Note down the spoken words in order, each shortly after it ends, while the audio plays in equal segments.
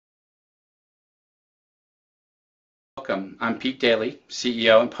Welcome. I'm Pete Daly,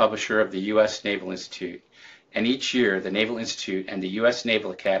 CEO and publisher of the U.S. Naval Institute, and each year the Naval Institute and the U.S.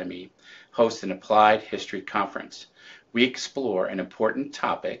 Naval Academy host an Applied History Conference. We explore an important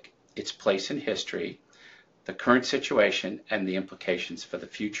topic, its place in history, the current situation, and the implications for the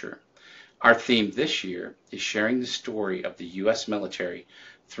future. Our theme this year is sharing the story of the U.S. military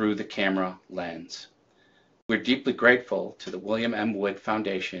through the camera lens. We're deeply grateful to the William M. Wood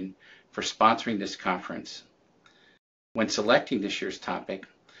Foundation for sponsoring this conference. When selecting this year's topic,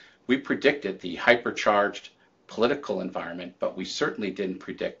 we predicted the hypercharged political environment, but we certainly didn't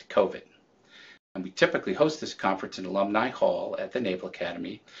predict COVID. And we typically host this conference in Alumni Hall at the Naval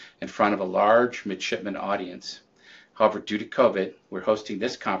Academy in front of a large midshipman audience. However, due to COVID, we're hosting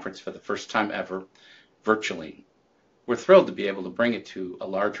this conference for the first time ever virtually. We're thrilled to be able to bring it to a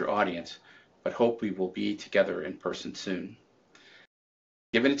larger audience, but hope we will be together in person soon.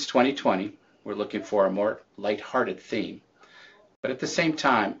 Given it's 2020, we're looking for a more lighthearted theme, but at the same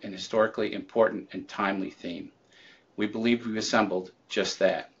time, an historically important and timely theme. We believe we've assembled just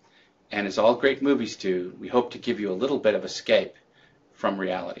that. And as all great movies do, we hope to give you a little bit of escape from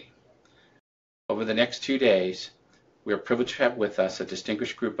reality. Over the next 2 days, we are privileged to have with us a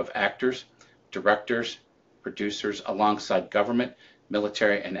distinguished group of actors, directors, producers, alongside government,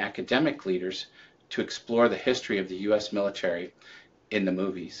 military, and academic leaders to explore the history of the U.S. military in the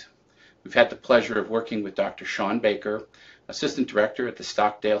movies. We've had the pleasure of working with Dr. Sean Baker, Assistant Director at the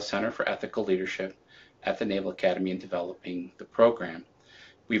Stockdale Center for Ethical Leadership at the Naval Academy in developing the program.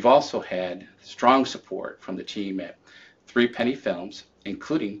 We've also had strong support from the team at Three Penny Films,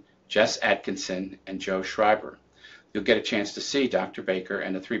 including Jess Atkinson and Joe Schreiber. You'll get a chance to see Dr. Baker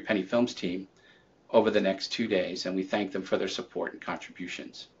and the Three Penny Films team over the next 2 days, and we thank them for their support and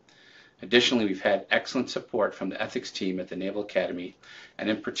contributions. Additionally, we've had excellent support from the ethics team at the Naval Academy, and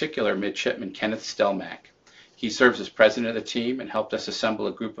in particular, Midshipman Kenneth Stelmack. He serves as president of the team and helped us assemble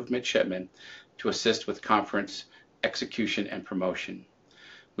a group of midshipmen to assist with conference execution and promotion.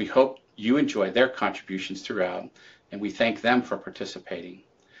 We hope you enjoy their contributions throughout, and we thank them for participating.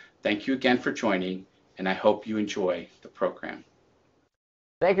 Thank you again for joining, and I hope you enjoy the program.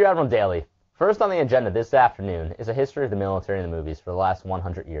 Thank you, Admiral Daly. First on the agenda this afternoon is a history of the military in the movies for the last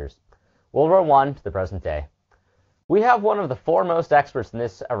 100 years. World War I to the present day. We have one of the foremost experts in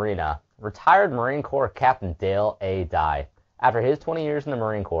this arena, retired Marine Corps Captain Dale A. Dye. After his 20 years in the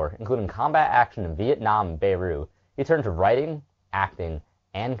Marine Corps, including combat action in Vietnam and Beirut, he turned to writing, acting,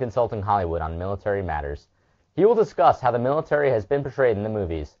 and consulting Hollywood on military matters. He will discuss how the military has been portrayed in the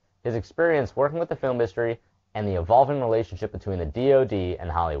movies, his experience working with the film industry, and the evolving relationship between the DoD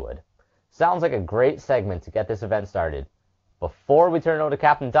and Hollywood. Sounds like a great segment to get this event started. Before we turn it over to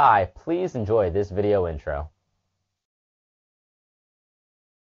Captain Dye, please enjoy this video intro.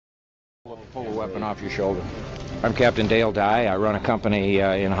 Pull a weapon off your shoulder. I'm Captain Dale Dye. I run a company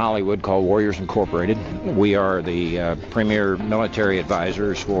in Hollywood called Warriors Incorporated. We are the premier military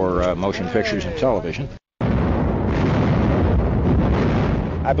advisors for motion pictures and television.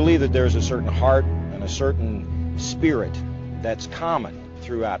 I believe that there's a certain heart and a certain spirit that's common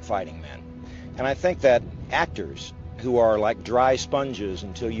throughout fighting men. And I think that actors who are like dry sponges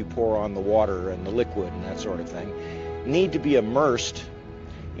until you pour on the water and the liquid and that sort of thing, need to be immersed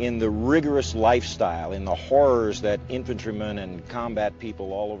in the rigorous lifestyle, in the horrors that infantrymen and combat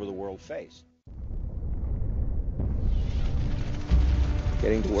people all over the world face.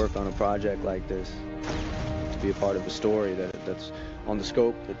 Getting to work on a project like this, to be a part of a story that's on the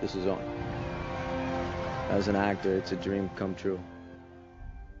scope that this is on. As an actor, it's a dream come true.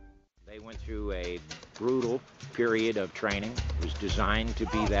 They went through a brutal period of training. It was designed to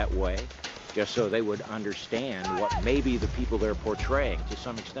be that way, just so they would understand what maybe the people they're portraying, to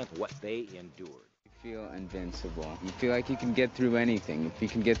some extent, what they endured. You feel invincible. You feel like you can get through anything. If you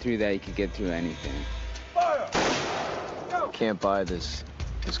can get through that, you can get through anything. Fire! Go! Can't buy this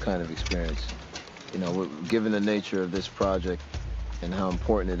kind of experience. You know, given the nature of this project and how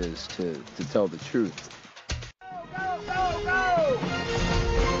important it is to tell the truth.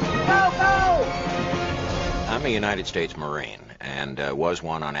 I'm a United States Marine and was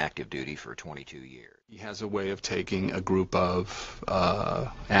one on active duty for 22 years. He has a way of taking a group of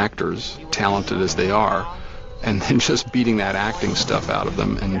actors, talented as they are, and then just beating that acting stuff out of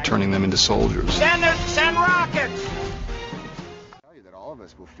them and turning them into soldiers. Send rockets! That all of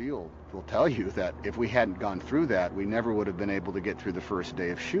us will tell you that if we hadn't gone through that, we never would have been able to get through the first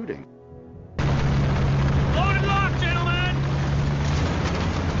day of shooting. Load and lock, gentlemen!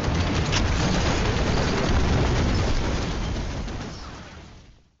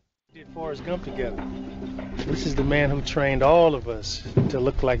 Did Forrest Gump together. This is the man who trained all of us to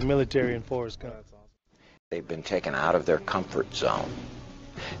look like military in Forrest Gump. They've been taken out of their comfort zone.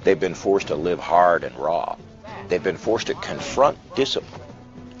 They've been forced to live hard and raw. They've been forced to confront discipline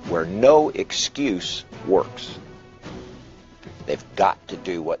where no excuse works. They've got to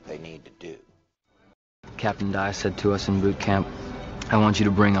do what they need to do. Captain Dye said to us in boot camp, I want you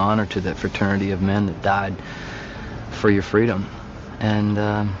to bring honor to that fraternity of men that died for your freedom. And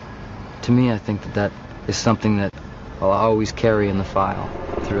to me, I think that that is something that I'll always carry in the file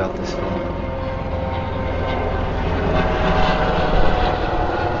throughout this film.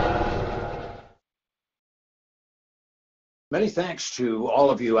 Many thanks to all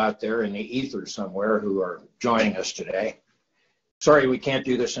of you out there in the ether somewhere who are joining us today. Sorry we can't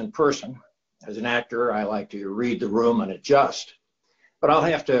do this in person. As an actor, I like to read the room and adjust, but I'll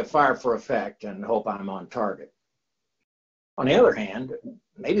have to fire for effect and hope I'm on target. On the other hand,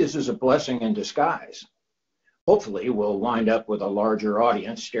 maybe this is a blessing in disguise. Hopefully, we'll wind up with a larger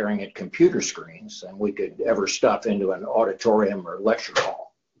audience staring at computer screens than we could ever stuff into an auditorium or lecture hall.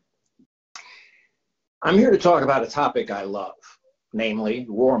 I'm here to talk about a topic I love, namely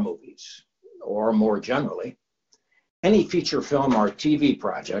war movies, or more generally, any feature film or TV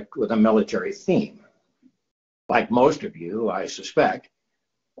project with a military theme. Like most of you, I suspect,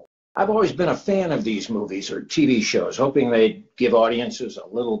 I've always been a fan of these movies or TV shows, hoping they'd give audiences a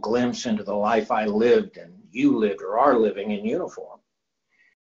little glimpse into the life I lived and you lived or are living in uniform.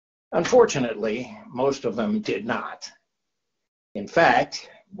 Unfortunately, most of them did not. In fact,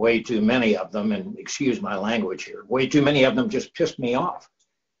 way too many of them, and excuse my language here, way too many of them just pissed me off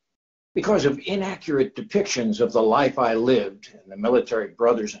because of inaccurate depictions of the life I lived and the military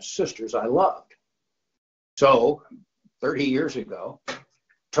brothers and sisters I loved. So, 30 years ago,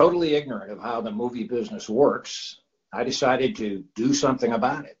 totally ignorant of how the movie business works, I decided to do something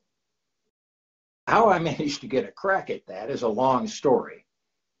about it. How I managed to get a crack at that is a long story,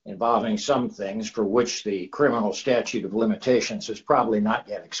 involving some things for which the criminal statute of limitations has probably not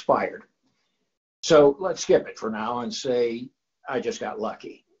yet expired. So let's skip it for now and say I just got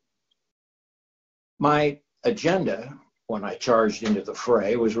lucky. My agenda when I charged into the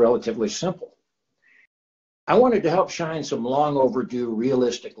fray was relatively simple. I wanted to help shine some long overdue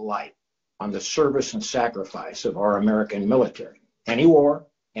realistic light on the service and sacrifice of our American military, any war,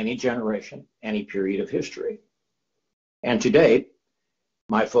 any generation, any period of history. And to date,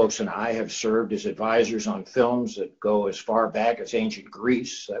 my folks and I have served as advisors on films that go as far back as ancient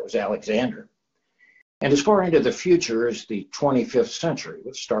Greece, that was Alexander, and as far into the future as the 25th century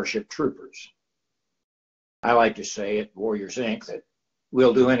with Starship Troopers. I like to say at Warriors Inc. that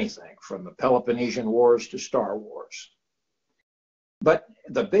we'll do anything from the Peloponnesian Wars to Star Wars. But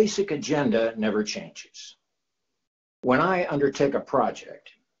the basic agenda never changes. When I undertake a project,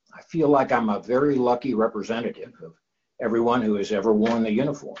 I feel like I'm a very lucky representative of everyone who has ever worn the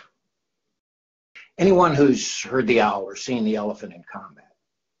uniform. Anyone who's heard the owl or seen the elephant in combat.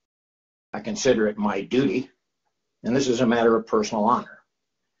 I consider it my duty, and this is a matter of personal honor,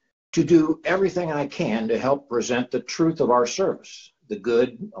 to do everything I can to help present the truth of our service, the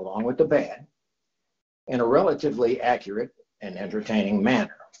good along with the bad, in a relatively accurate and entertaining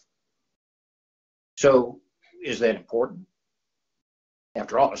manner. So, is that important?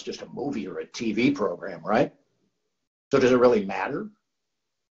 After all, it's just a movie or a TV program, right? So does it really matter?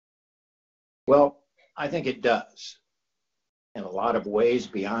 Well, I think it does, in a lot of ways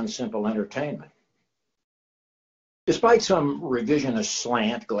beyond simple entertainment. Despite some revisionist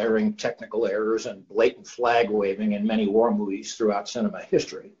slant, glaring technical errors, and blatant flag waving in many war movies throughout cinema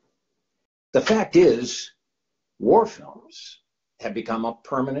history, the fact is, war films have become a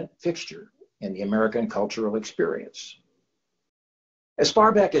permanent fixture in the American cultural experience. As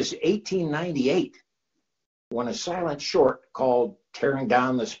far back as 1898, when a silent short called Tearing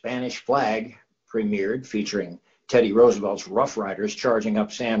Down the Spanish Flag premiered, featuring Teddy Roosevelt's Rough Riders charging up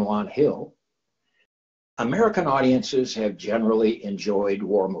San Juan Hill, American audiences have generally enjoyed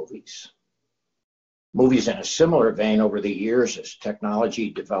war movies. Movies in a similar vein over the years as technology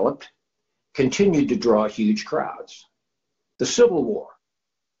developed continued to draw huge crowds. The Civil War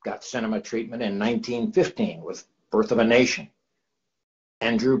got cinema treatment in 1915 with Birth of a Nation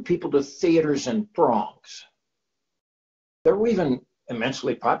and drew people to theaters in throngs. There were even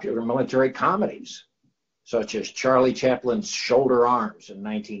immensely popular military comedies, such as Charlie Chaplin's Shoulder Arms in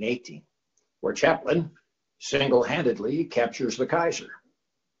 1918, where Chaplin single-handedly captures the Kaiser.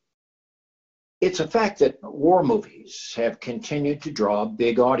 It's a fact that war movies have continued to draw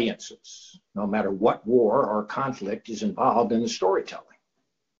big audiences, no matter what war or conflict is involved in the storytelling.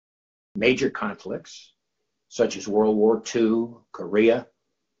 Major conflicts, such as World War II, Korea,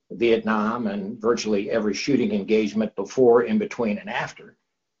 Vietnam, and virtually every shooting engagement before, in between, and after,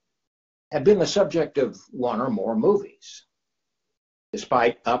 have been the subject of one or more movies.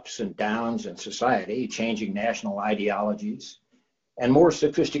 Despite ups and downs in society, changing national ideologies, and more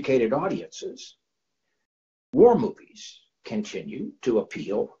sophisticated audiences, war movies continue to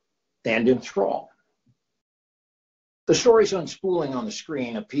appeal and enthrall. The stories unspooling on the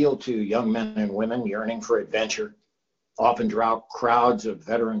screen appeal to young men and women yearning for adventure, often draw crowds of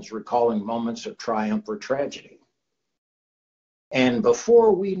veterans recalling moments of triumph or tragedy. And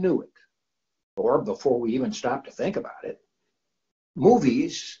before we knew it, or before we even stopped to think about it,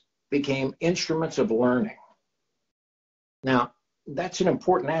 movies became instruments of learning. Now, that's an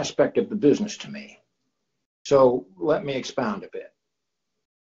important aspect of the business to me. So let me expound a bit.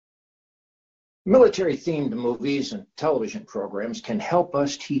 Military-themed movies and television programs can help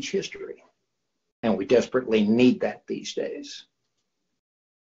us teach history, and we desperately need that these days.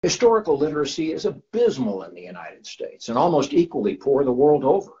 Historical literacy is abysmal in the United States and almost equally poor the world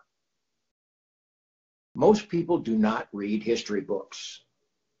over. Most people do not read history books.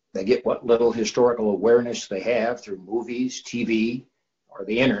 They get what little historical awareness they have through movies, TV, or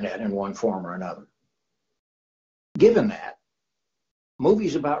the internet in one form or another. Given that,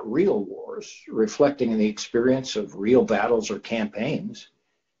 movies about real wars, reflecting the experience of real battles or campaigns,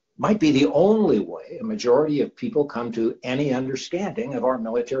 might be the only way a majority of people come to any understanding of our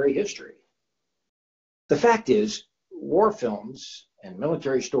military history. The fact is, war films and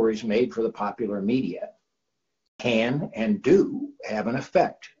military stories made for the popular media can and do have an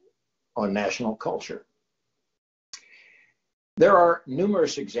effect on national culture. There are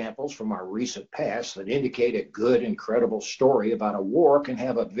numerous examples from our recent past that indicate a good and credible story about a war can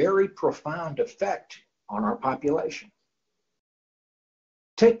have a very profound effect on our population.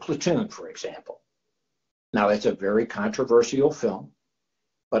 Take Platoon, for example. Now, that's a very controversial film,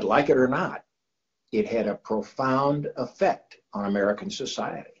 but like it or not, it had a profound effect on American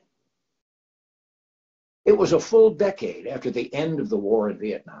society. It was a full decade after the end of the war in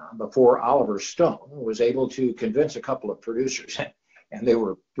Vietnam before Oliver Stone was able to convince a couple of producers, and they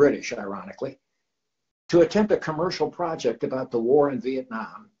were British, ironically, to attempt a commercial project about the war in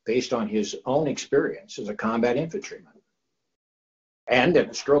Vietnam based on his own experience as a combat infantryman. And in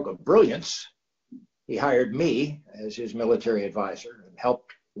a stroke of brilliance, he hired me as his military advisor and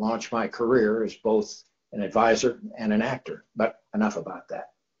helped launch my career as both an advisor and an actor. But enough about that.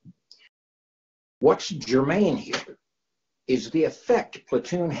 What's germane here is the effect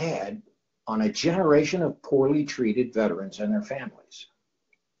Platoon had on a generation of poorly treated veterans and their families.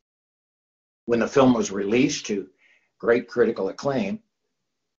 When the film was released to great critical acclaim,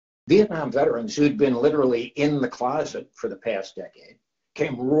 Vietnam veterans who'd been literally in the closet for the past decade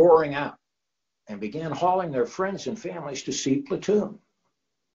came roaring out and began hauling their friends and families to see Platoon.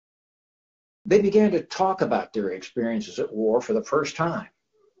 They began to talk about their experiences at war for the first time,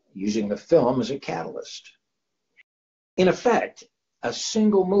 using the film as a catalyst. In effect, a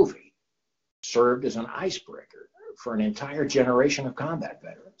single movie served as an icebreaker for an entire generation of combat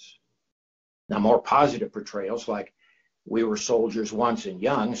veterans. Now, more positive portrayals like We Were Soldiers Once and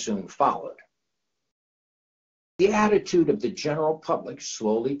Young soon followed. The attitude of the general public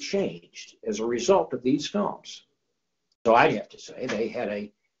slowly changed as a result of these films. So I'd have to say they had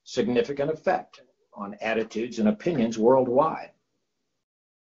a significant effect on attitudes and opinions worldwide.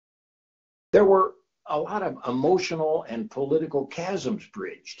 There were a lot of emotional and political chasms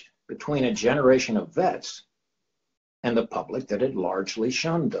bridged between a generation of vets and the public that had largely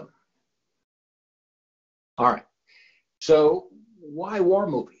shunned them. All right, so why war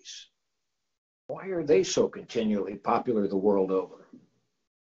movies? Why are they so continually popular the world over?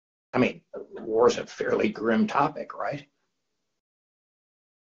 I mean, war is a fairly grim topic, right?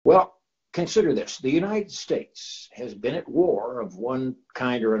 Well, consider this. The United States has been at war of one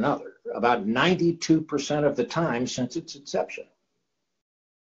kind or another about 92% of the time since its inception.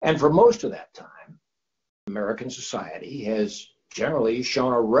 And for most of that time, American society has generally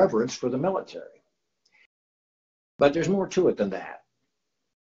shown a reverence for the military. But there's more to it than that.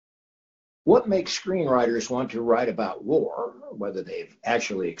 What makes screenwriters want to write about war, whether they've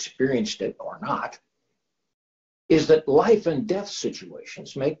actually experienced it or not, is that life and death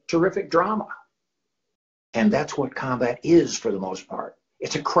situations make terrific drama. And that's what combat is for the most part.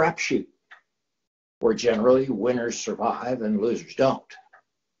 It's a crapshoot, where generally winners survive and losers don't.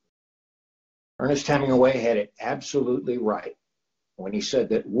 Ernest Hemingway had it absolutely right when he said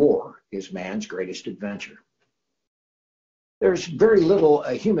that war is man's greatest adventure. There's very little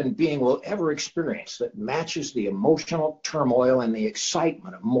a human being will ever experience that matches the emotional turmoil and the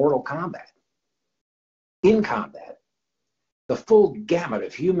excitement of mortal combat. In combat, the full gamut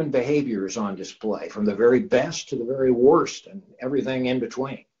of human behavior is on display, from the very best to the very worst and everything in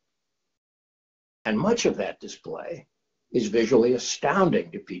between. And much of that display is visually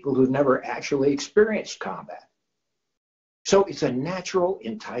astounding to people who've never actually experienced combat. So it's a natural,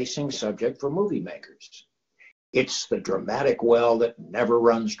 enticing subject for movie makers. It's the dramatic well that never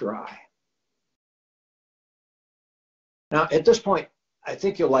runs dry. Now, at this point, I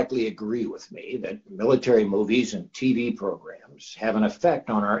think you'll likely agree with me that military movies and TV programs have an effect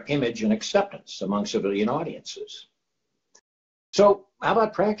on our image and acceptance among civilian audiences. So, how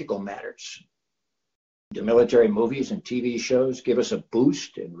about practical matters? Do military movies and TV shows give us a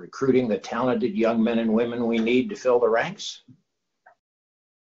boost in recruiting the talented young men and women we need to fill the ranks?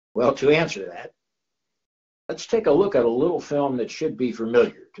 Well, to answer that, let's take a look at a little film that should be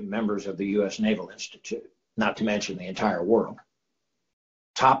familiar to members of the U.S. Naval Institute, not to mention the entire world.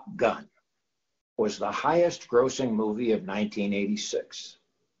 Top Gun was the highest grossing movie of 1986.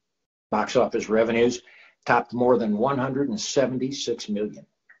 Box office revenues topped more than $176 million.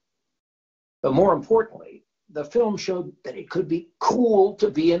 But more importantly, the film showed that it could be cool to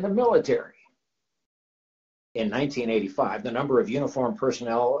be in the military. In 1985, the number of uniformed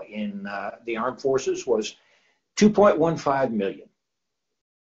personnel in the armed forces was 2.15 million.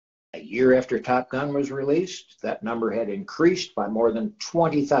 A year after Top Gun was released, that number had increased by more than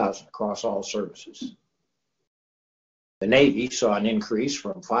 20,000 across all services. The Navy saw an increase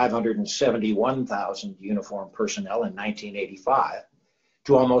from 571,000 uniformed personnel in 1985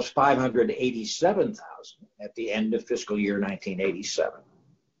 to almost 587,000 at the end of fiscal year 1987.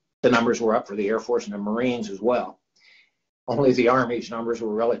 The numbers were up for the Air Force and the Marines as well. Only the Army's numbers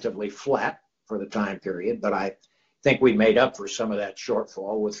were relatively flat for the time period, but I think we made up for some of that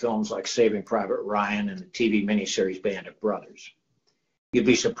shortfall with films like Saving Private Ryan and the TV miniseries Band of Brothers. You'd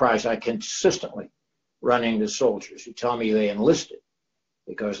be surprised I consistently run into soldiers who tell me they enlisted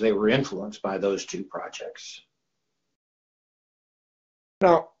because they were influenced by those two projects.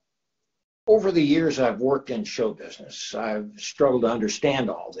 Now, over the years I've worked in show business, I've struggled to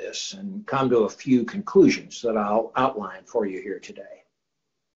understand all this and come to a few conclusions that I'll outline for you here today.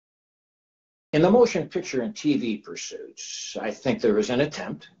 In the motion picture and TV pursuits, I think there is an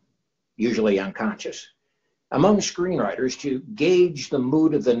attempt, usually unconscious, among screenwriters to gauge the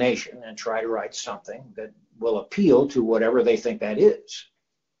mood of the nation and try to write something that will appeal to whatever they think that is.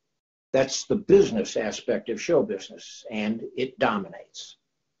 That's the business aspect of show business, and it dominates.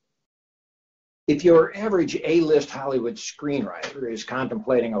 If your average A-list Hollywood screenwriter is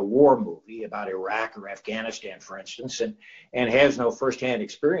contemplating a war movie about Iraq or Afghanistan, for instance, and has no firsthand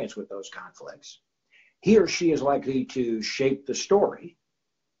experience with those conflicts, he or she is likely to shape the story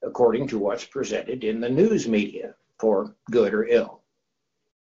according to what's presented in the news media, for good or ill.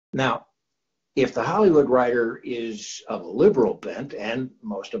 Now, if the Hollywood writer is of a liberal bent, and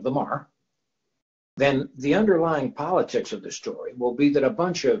most of them are, then the underlying politics of the story will be that a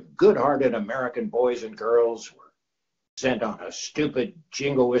bunch of good-hearted American boys and girls were sent on a stupid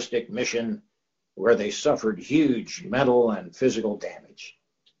jingoistic mission where they suffered huge mental and physical damage.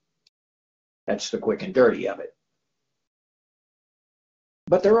 That's the quick and dirty of it.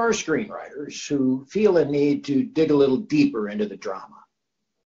 But there are screenwriters who feel a need to dig a little deeper into the drama.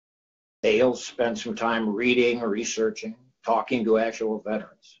 They'll spend some time reading, researching, talking to actual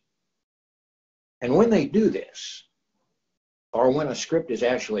veterans. And when they do this, or when a script is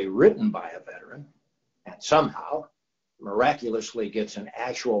actually written by a veteran, and somehow miraculously gets an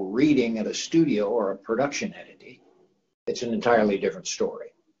actual reading at a studio or a production entity, it's an entirely different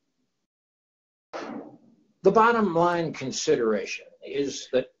story. The bottom line consideration is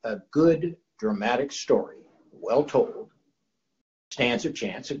that a good dramatic story, well told, stands a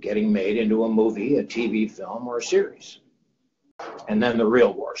chance of getting made into a movie, a TV film, or a series. And then the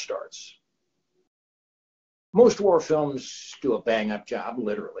real war starts. Most war films do a bang-up job,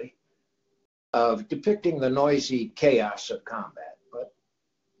 literally, of depicting the noisy chaos of combat, but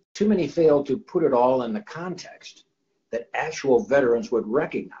too many fail to put it all in the context that actual veterans would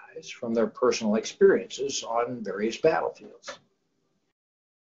recognize from their personal experiences on various battlefields.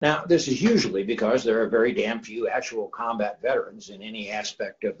 Now, this is usually because there are very damn few actual combat veterans in any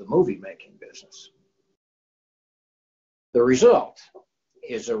aspect of the movie-making business. The result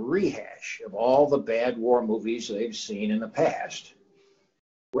is a rehash of all the bad war movies they've seen in the past,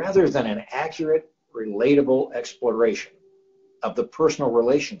 rather than an accurate, relatable exploration of the personal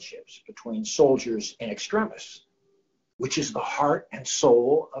relationships between soldiers in extremis, which is the heart and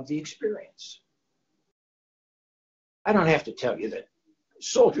soul of the experience. I don't have to tell you that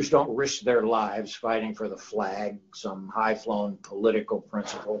soldiers don't risk their lives fighting for the flag, some high-flown political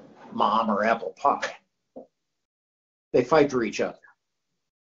principle, mom or apple pie. They fight for each other.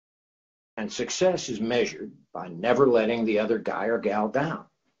 And success is measured by never letting the other guy or gal down.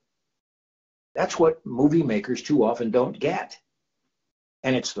 That's what movie makers too often don't get.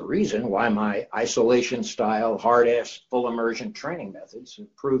 And it's the reason why my isolation-style, hard-ass, full immersion training methods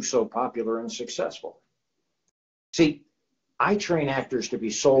have proved so popular and successful. See, I train actors to be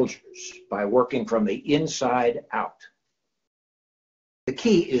soldiers by working from the inside out. The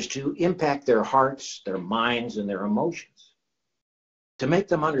key is to impact their hearts, their minds, and their emotions, to make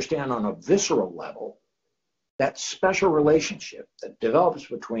them understand on a visceral level that special relationship that develops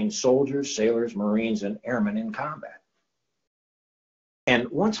between soldiers, sailors, Marines, and airmen in combat. And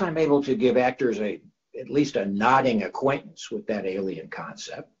once I'm able to give actors at least a nodding acquaintance with that alien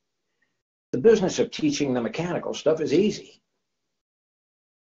concept, the business of teaching the mechanical stuff is easy.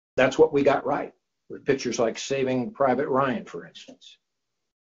 That's what we got right with pictures like Saving Private Ryan, for instance.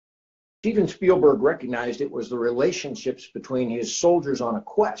 Steven Spielberg recognized it was the relationships between his soldiers on a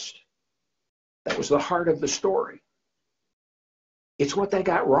quest that was the heart of the story. It's what they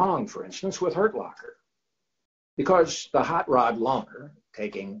got wrong, for instance, with Hurt Locker. Because the hot rod loner,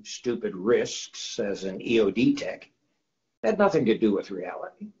 taking stupid risks as an EOD tech, had nothing to do with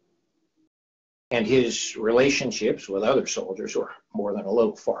reality. And his relationships with other soldiers were more than a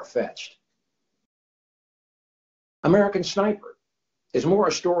little far-fetched. American Sniper is more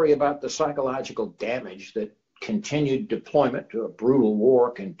a story about the psychological damage that continued deployment to a brutal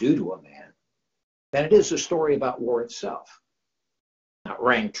war can do to a man than it is a story about war itself. Now, it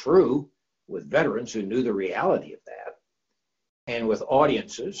rang true with veterans who knew the reality of that, and with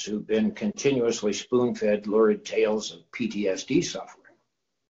audiences who've been continuously spoon-fed lurid tales of PTSD suffering.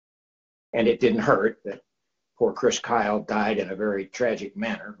 And it didn't hurt that poor Chris Kyle died in a very tragic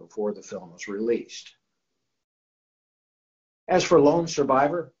manner before the film was released. As for Lone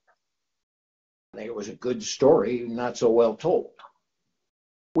Survivor, I think it was a good story, not so well told.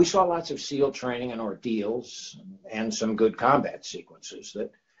 We saw lots of SEAL training and ordeals and some good combat sequences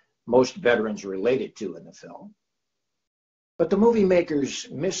that most veterans related to in the film. But the movie makers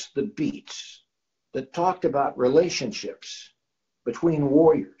missed the beats that talked about relationships between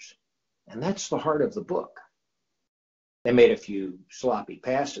warriors, and that's the heart of the book. They made a few sloppy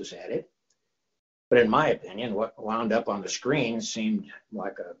passes at it, but in my opinion, what wound up on the screen seemed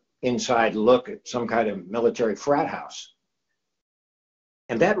like an inside look at some kind of military frat house.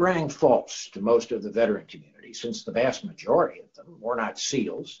 And that rang false to most of the veteran community, since the vast majority of them were not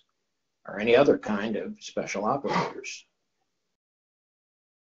SEALs or any other kind of special operators.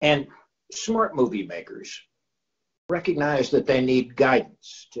 And smart movie makers recognize that they need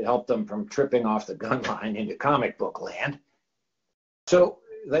guidance to help them from tripping off the gun line into comic book land. So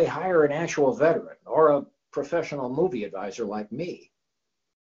they hire an actual veteran or a professional movie advisor like me,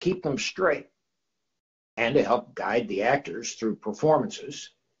 keep them straight, and to help guide the actors through performances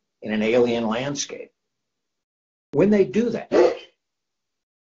in an alien landscape. When they do that,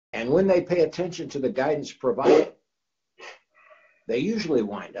 and when they pay attention to the guidance provided, they usually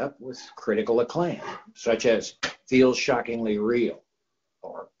wind up with critical acclaim, such as feels shockingly real,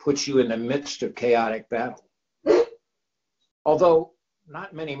 or puts you in the midst of chaotic battle. Although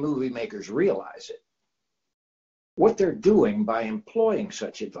not many movie makers realize it, what they're doing by employing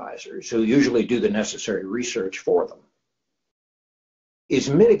such advisors, who usually do the necessary research for them, is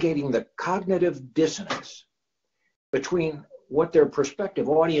mitigating the cognitive dissonance between what their prospective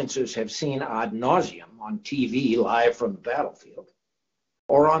audiences have seen ad nauseum on TV live from the battlefield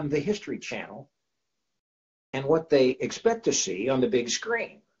or on the History Channel, and what they expect to see on the big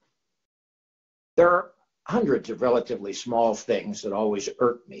screen. There are hundreds of relatively small things that always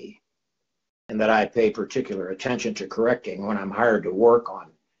irk me and that I pay particular attention to correcting when I'm hired to work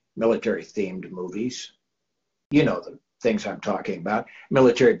on military-themed movies. You know the things I'm talking about.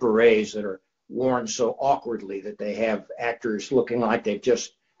 Military berets that are worn so awkwardly that they have actors looking like they've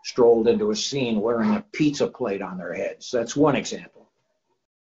just strolled into a scene wearing a pizza plate on their heads. That's one example.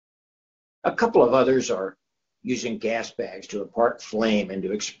 A couple of others are using gas bags to impart flame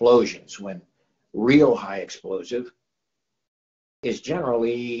into explosions when real high explosive is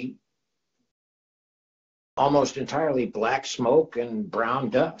generally almost entirely black smoke and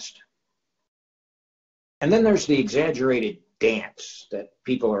brown dust. And then there's the exaggerated dance that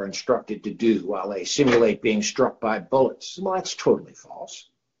people are instructed to do while they simulate being struck by bullets. Well, that's totally false.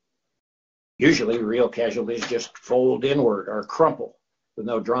 Usually, real casualties just fold inward or crumple with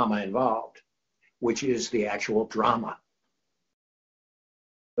no drama involved, which is the actual drama.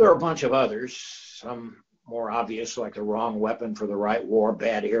 There are a bunch of others, some more obvious, like the wrong weapon for the right war,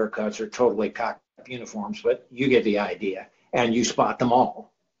 bad haircuts, or totally cocked uniforms, but you get the idea, and you spot them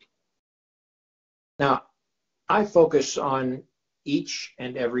all. Now, I focus on each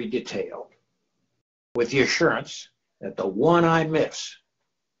and every detail with the assurance that the one I miss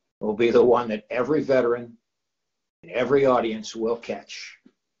will be the one that every veteran and every audience will catch.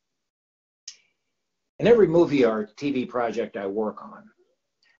 In every movie or TV project I work on,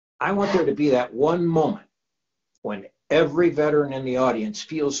 I want there to be that one moment when every veteran in the audience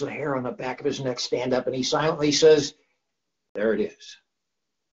feels the hair on the back of his neck stand up and he silently says, "There it is.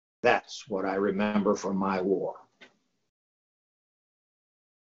 That's what I remember from my war."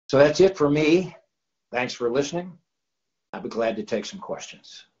 So that's it for me. Thanks for listening. I'll be glad to take some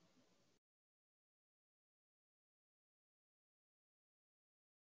questions.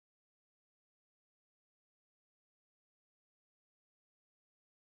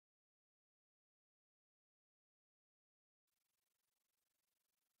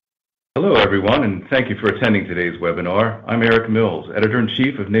 Hello, everyone, and thank you for attending today's webinar. I'm Eric Mills,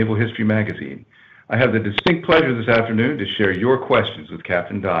 Editor-in-Chief of Naval History Magazine. I have the distinct pleasure this afternoon to share your questions with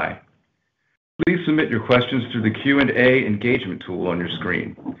Captain Dye. Please submit your questions through the Q&A engagement tool on your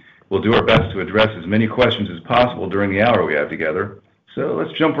screen. We'll do our best to address as many questions as possible during the hour we have together. So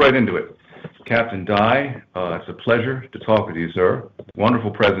let's jump right into it. Captain Dye, it's a pleasure to talk with you, sir.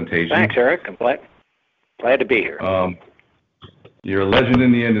 Wonderful presentation. Thanks, Eric. I'm glad to be here. You're a legend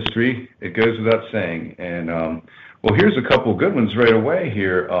in the industry. It goes without saying. And, well, here's a couple good ones right away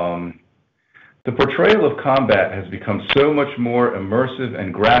here. The portrayal of combat has become so much more immersive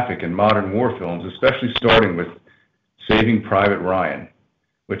and graphic in modern war films, especially starting with Saving Private Ryan,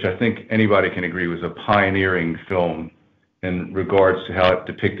 which I think anybody can agree was a pioneering film in regards to how it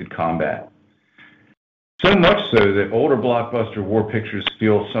depicted combat. So much so that older blockbuster war pictures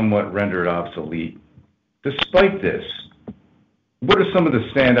feel somewhat rendered obsolete. Despite this, what are some of the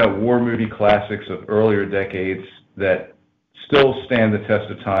standout war movie classics of earlier decades that still stand the test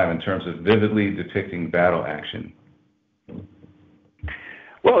of time in terms of vividly depicting battle action?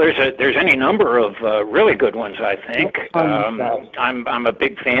 Well, there's any number of really good ones, I think. I'm a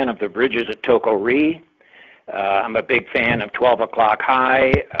big fan of The Bridges at Toko-Ri. I'm a big fan of 12 O'Clock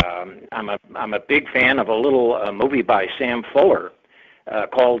High. I'm a big fan of a little movie by Sam Fuller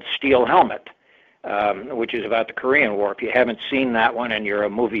called Steel Helmet, which is about the Korean War. If you haven't seen that one and you're a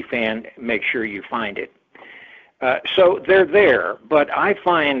movie fan, make sure you find it. So they're there, but I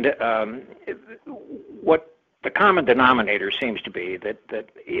find what the common denominator seems to be that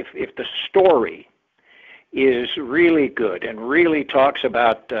if the story is really good and really talks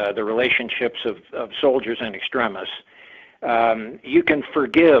about the relationships of soldiers and extremists, you can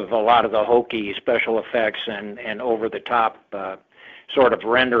forgive a lot of the hokey special effects and over-the-top sort of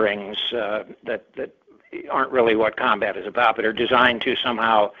renderings that aren't really what combat is about, but are designed to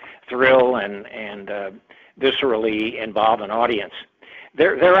somehow thrill and viscerally involve an audience.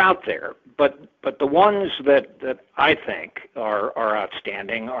 They're out there, but the ones that I think are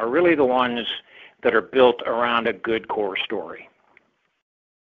outstanding are really the ones that are built around a good core story.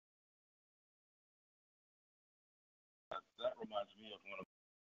 That reminds me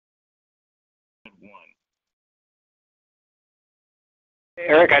of one.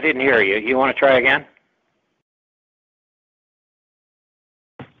 Eric, I didn't hear you. You want to try again?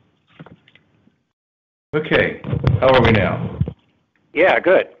 Okay, how are we now? Yeah,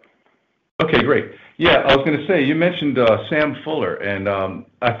 good. Okay, great. Yeah, I was going to say, you mentioned Sam Fuller, and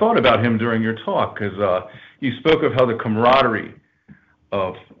I thought about him during your talk because you spoke of how the camaraderie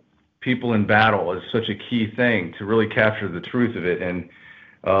of people in battle is such a key thing to really capture the truth of it. And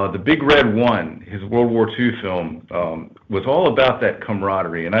The Big Red One, his World War II film, was all about that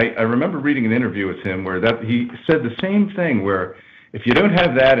camaraderie. And I remember reading an interview with him where he said the same thing, where if you don't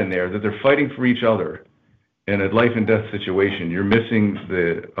have that in there, that they're fighting for each other in a life and death situation, you're missing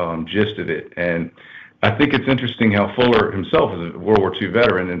the gist of it. And I think it's interesting how Fuller himself is a World War II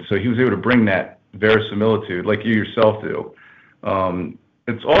veteran, and so he was able to bring that verisimilitude, like you yourself do.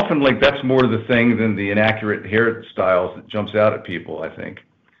 It's often like that's more the thing than the inaccurate hairstyles that jumps out at people, I think.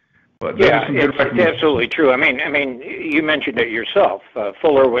 But yeah, it's absolutely true. I mean, you mentioned it yourself.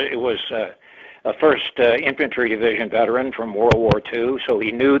 Fuller was a first infantry division veteran from World War II, so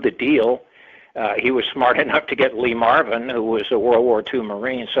he knew the deal. He was smart enough to get Lee Marvin, who was a World War II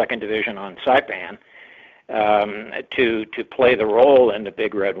Marine, 2nd Division on Saipan, to play the role in The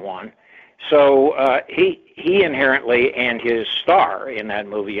Big Red One. So he inherently, and his star in that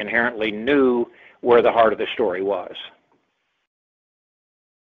movie inherently knew where the heart of the story was.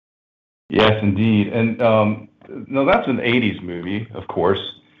 Yes, indeed. And no, that's an 80s movie, of course.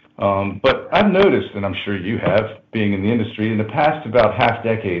 But I've noticed, and I'm sure you have, being in the industry, in the past about half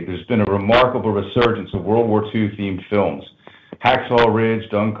decade, there's been a remarkable resurgence of World War II themed films. Hacksaw Ridge,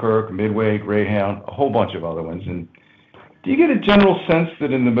 Dunkirk, Midway, Greyhound, a whole bunch of other ones. And Do you get a general sense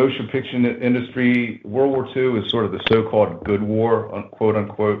that in the motion picture industry, World War II is sort of the so-called good war, quote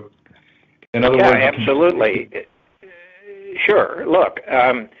unquote? In other words, absolutely. Sure. Look,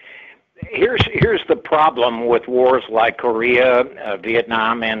 here's the problem with wars like Korea,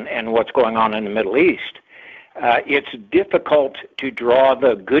 Vietnam, and what's going on in the Middle East. It's difficult to draw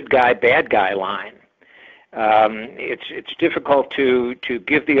the good guy, bad guy line. It's difficult to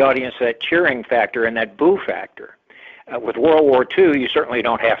give the audience that cheering factor and that boo factor. With World War II, you certainly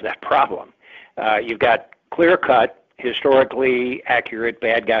don't have that problem. You've got clear-cut, historically accurate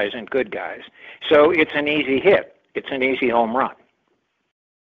bad guys and good guys. So it's an easy hit. It's an easy home run.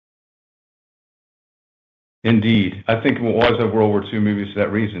 Indeed. I think we'll always have World War II movies for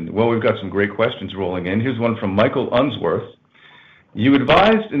that reason. Well, we've got some great questions rolling in. Here's one from Michael Unsworth. You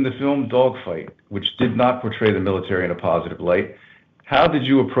advised in the film Dogfight, which did not portray the military in a positive light. How did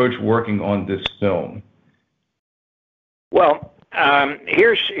you approach working on this film? Well,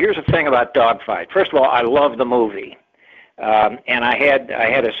 here's the thing about Dogfight. First of all, I love the movie, and I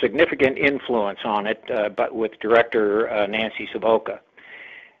had a significant influence on it, but with director Nancy Savoca.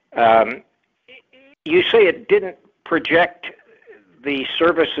 You say it didn't project the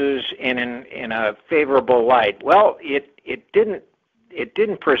services in a favorable light. Well, it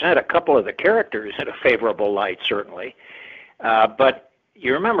didn't present a couple of the characters in a favorable light, certainly. But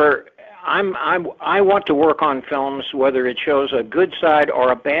you remember, I want to work on films whether it shows a good side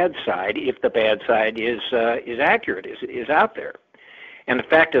or a bad side, if the bad side is accurate, is out there. And the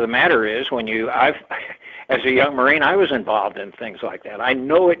fact of the matter is, as a young Marine, I was involved in things like that. I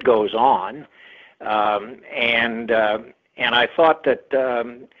know it goes on, and I thought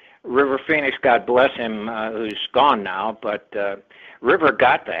that River Phoenix, God bless him, who's gone now, but River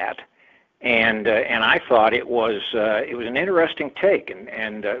got that. And I thought it was an interesting take,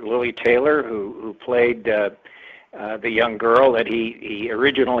 and Lily Taylor, who played the young girl that he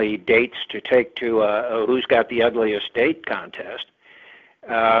originally dates to take to a Who's Got the Ugliest Date contest,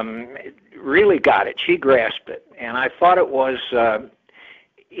 really got it. She grasped it, and I thought it was,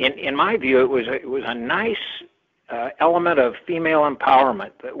 in my view, it was a nice element of female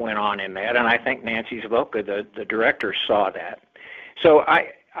empowerment that went on in that, and I think Nancy Savoca, the director, saw that. So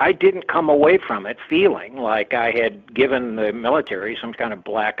I didn't come away from it feeling like I had given the military some kind of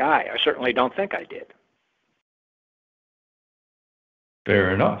black eye. I certainly don't think I did.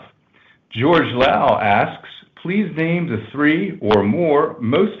 Fair enough. George Lau asks, please name the 3 or more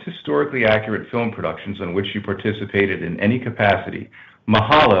most historically accurate film productions on which you participated in any capacity.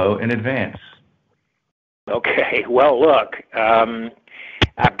 Mahalo in advance. Okay. Well, look,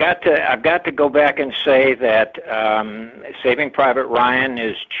 I've got to go back and say that Saving Private Ryan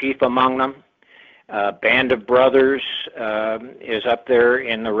is chief among them. Band of Brothers is up there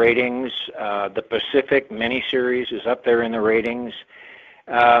in the ratings. The Pacific miniseries is up there in the ratings.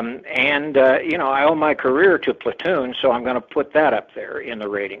 And I owe my career to Platoon, so I'm going to put that up there in the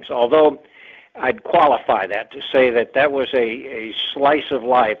ratings. Although I'd qualify that to say that was a slice of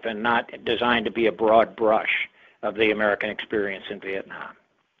life and not designed to be a broad brush of the American experience in Vietnam.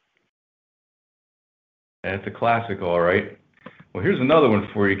 That's a classic, all right. Well, here's another one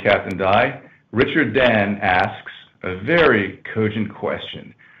for you, Captain Dye. Richard Dan asks a very cogent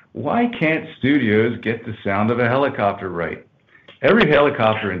question. Why can't studios get the sound of a helicopter right? Every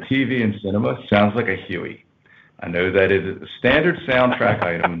helicopter in TV and cinema sounds like a Huey. I know that is a standard soundtrack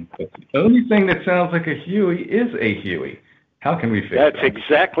item, but the only thing that sounds like a Huey is a Huey. How can we fix that?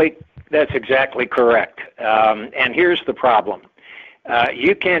 That's exactly correct. And here's the problem.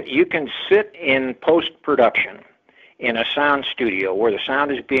 You can sit in post-production in a sound studio where the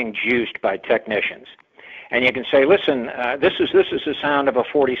sound is being juiced by technicians, and you can say, listen, this is the sound of a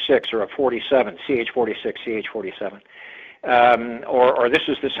 46 or a 47, CH-46, CH-47, or this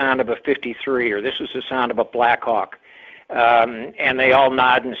is the sound of a 53, or this is the sound of a Black Hawk, and they all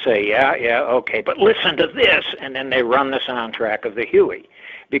nod and say, yeah, okay, but listen to this, and then they run the soundtrack of the Huey,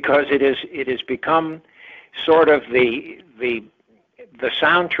 because it has become sort of the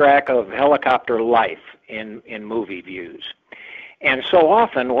soundtrack of helicopter life in movie views. And so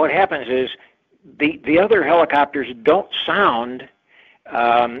often what happens is the other helicopters don't sound,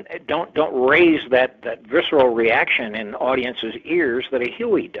 don't raise that visceral reaction in audiences' ears that a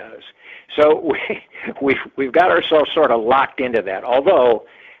Huey does. So we've got ourselves sort of locked into that, although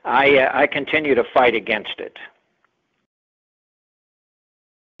I continue to fight against it.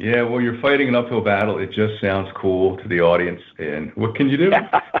 Yeah, well, you're fighting an uphill battle. It just sounds cool to the audience, and what can you do?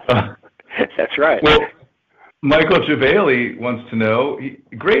 That's right. Well, Michael Javali wants to know,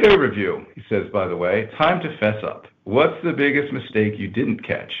 great overview, he says, by the way. Time to fess up. What's the biggest mistake you didn't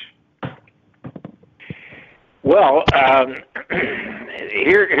catch? Well,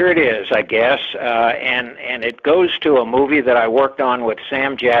 here it is, I guess, and it goes to a movie that I worked on with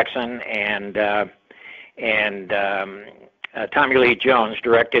Sam Jackson and Tommy Lee Jones,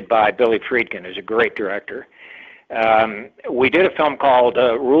 directed by Billy Friedkin, who's a great director. We did a film called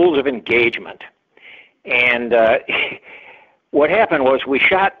Rules of Engagement, and what happened was we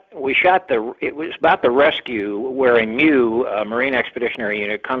shot it was about the rescue where a MEU, a Marine Expeditionary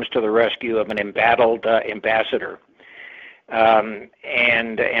Unit, comes to the rescue of an embattled ambassador, and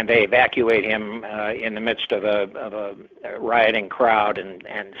they evacuate him in the midst of a rioting crowd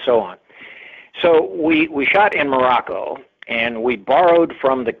and so on. So we shot in Morocco, and we borrowed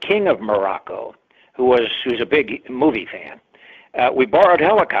from the King of Morocco, who's a big movie fan. We borrowed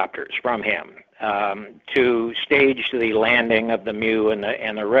helicopters from him to stage the landing of the MEU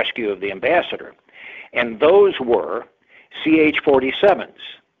and the rescue of the ambassador. And those were CH-47s,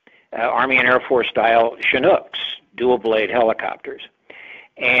 Army and Air Force style Chinooks, dual-blade helicopters.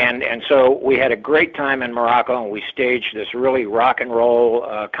 And so we had a great time in Morocco, and we staged this really rock and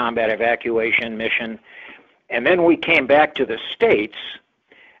roll combat evacuation mission. And then we came back to the States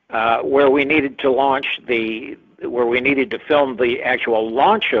where we needed to film the actual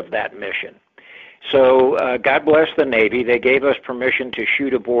launch of that mission. So God bless the Navy. They gave us permission to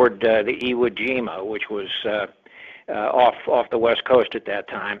shoot aboard the Iwo Jima, which was off the West Coast at that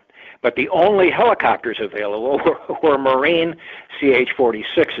time. But the only helicopters available were Marine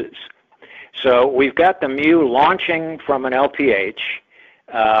CH-46s. So we've got the MEU launching from an LPH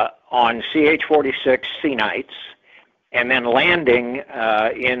on CH-46 Sea Knights, and then landing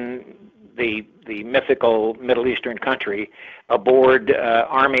in the mythical Middle Eastern country aboard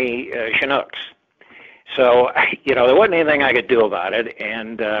Army Chinooks. So, there wasn't anything I could do about it,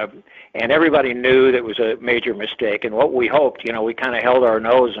 and everybody knew that it was a major mistake. And what we hoped, we kind of held our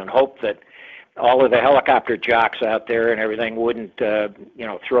nose and hoped that all of the helicopter jocks out there and everything wouldn't,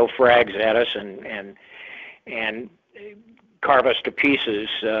 throw frags at us and carve us to pieces.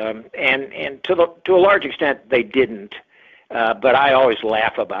 And to a large extent, they didn't. But I always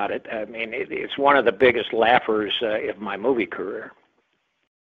laugh about it. I mean, it's one of the biggest laughers of my movie career.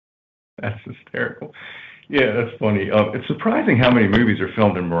 That's hysterical. Yeah, that's funny. It's surprising how many movies are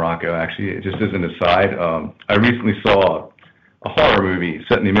filmed in Morocco, actually, just as an aside. I recently saw a horror movie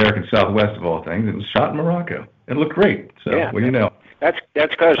set in the American Southwest, of all things. It was shot in Morocco. It looked great. So, yeah, what do you know? That's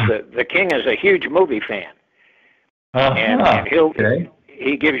because the king is a huge movie fan. And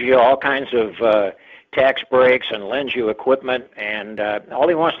he gives you all kinds of tax breaks and lends you equipment, and all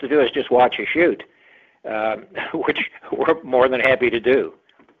he wants to do is just watch you shoot, which we're more than happy to do.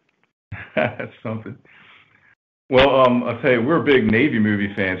 That's something. Well, I'll tell you, we're big Navy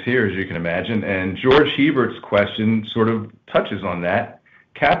movie fans here, as you can imagine, and George Hebert's question sort of touches on that.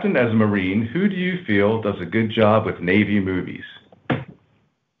 Captain, as a Marine, who do you feel does a good job with Navy movies?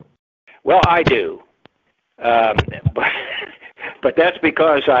 Well, I do. But that's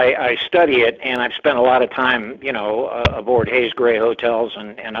because I study it, and I've spent a lot of time, aboard Hayes Gray hotels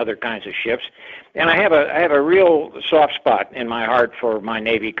and other kinds of ships. And I have a real soft spot in my heart for my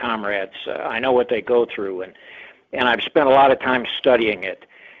Navy comrades. I know what they go through, and I've spent a lot of time studying it.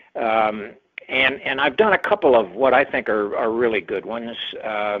 And I've done a couple of what I think are really good ones.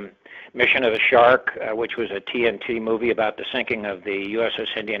 Mission of the Shark, which was a TNT movie about the sinking of the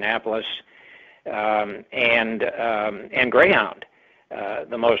USS Indianapolis, and Greyhound.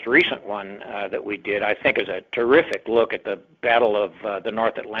 The most recent one that we did, I think, is a terrific look at the Battle of the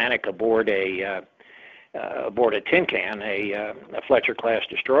North Atlantic aboard a tin can, a Fletcher-class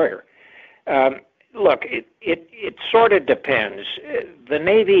destroyer. Look, it sort of depends. The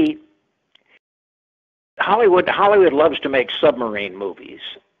Navy, Hollywood loves to make submarine movies,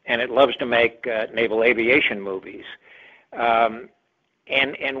 and it loves to make naval aviation movies. And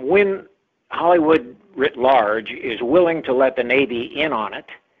when Hollywood writ large is willing to let the Navy in on it,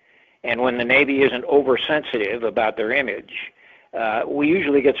 and when the Navy isn't oversensitive about their image, we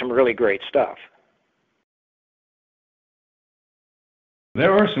usually get some really great stuff.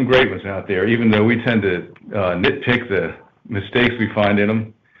 There are some great ones out there, even though we tend to nitpick the mistakes we find in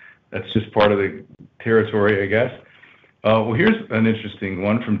them. That's just part of the territory, I guess. Well, here's an interesting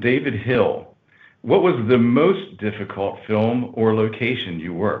one from David Hill. What was the most difficult film or location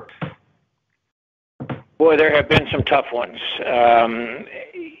you worked? Boy, there have been some tough ones.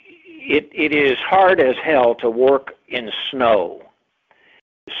 It is hard as hell to work in snow.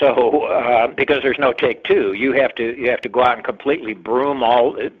 So because there's no take two, you have to go out and completely broom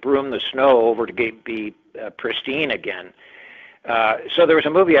the snow over to be pristine again. So there was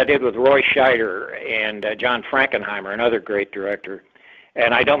a movie I did with Roy Scheider and John Frankenheimer, another great director,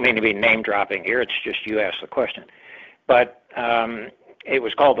 and I don't mean to be name dropping here, it's just you asked the question. But it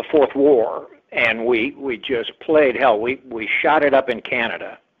was called The Fourth War, and we just played hell. We shot it up in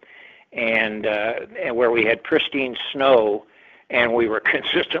Canada, and where we had pristine snow, and we were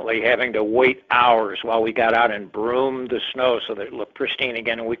consistently having to wait hours while we got out and broomed the snow so that it looked pristine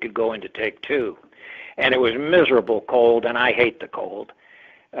again, and we could go into take two. And it was miserable cold, and I hate the cold.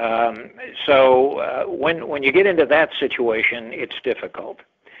 So when you get into that situation, it's difficult.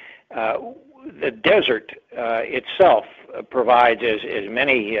 The desert itself provides, as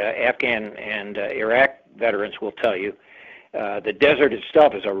many Afghan and Iraq veterans will tell you, the desert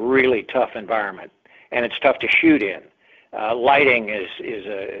itself is a really tough environment, and it's tough to shoot in. Lighting is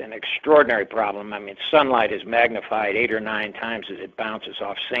an extraordinary problem. I mean, sunlight is magnified 8 or 9 times as it bounces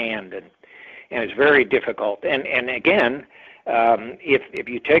off sand, and it's very difficult. And again, if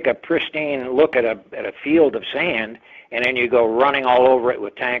you take a pristine look at a field of sand, and then you go running all over it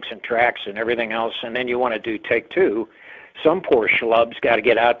with tanks and tracks and everything else, and then you want to do take two, some poor schlub's got to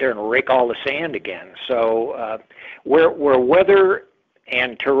get out there and rake all the sand again. So where weather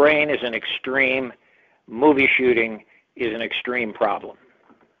and terrain is an extreme, movie shooting is an extreme problem.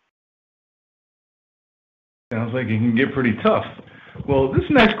 Sounds like it can get pretty tough. Well, this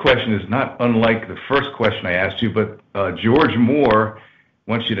next question is not unlike the first question I asked you, but George Moore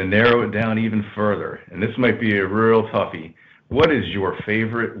wants you to narrow it down even further, and this might be a real toughie. What is your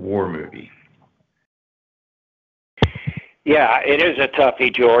favorite war movie? Yeah, it is a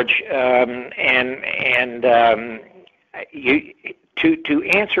toughie, George. To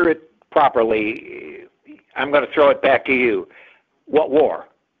answer it properly, I'm going to throw it back to you. What war?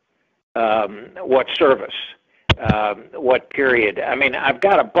 What service? What period? I mean, I've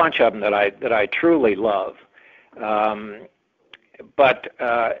got a bunch of them that I truly love. But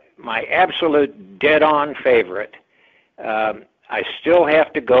my absolute dead-on favorite, I still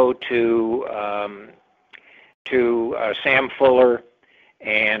have to go to Sam Fuller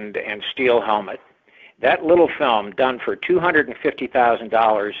and Steel Helmet. That little film, done for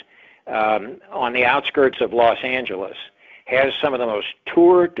 $250,000 on the outskirts of Los Angeles, has some of the most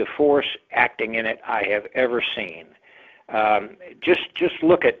tour de force acting in it I have ever seen. Just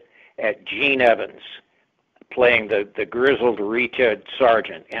look at Gene Evans playing the grizzled retired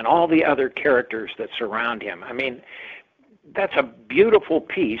sergeant and all the other characters that surround him. I mean, that's a beautiful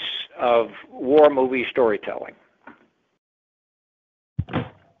piece of war movie storytelling.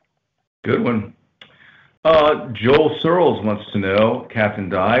 Good one. Joel Searles wants to know, Captain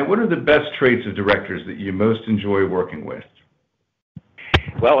Dye, what are the best traits of directors that you most enjoy working with?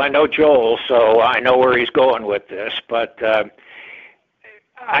 Well, I know Joel, so I know where he's going with this, but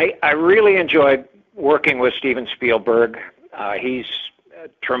I really enjoyed working with Steven Spielberg. He's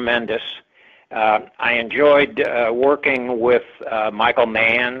tremendous. I enjoyed working with Michael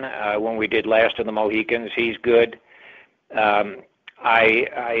Mann when we did Last of the Mohicans. He's good.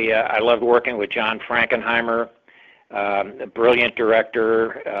 I loved working with John Frankenheimer, a brilliant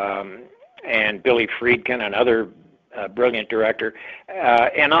director, and Billy Friedkin, another brilliant director,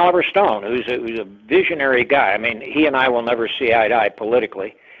 and Oliver Stone, who's a visionary guy. I mean, he and I will never see eye to eye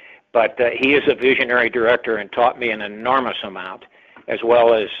politically, but he is a visionary director and taught me an enormous amount, as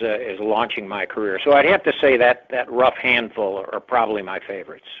well as launching my career. So I'd have to say that rough handful are probably my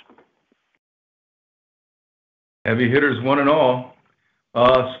favorites. Heavy hitters, one and all.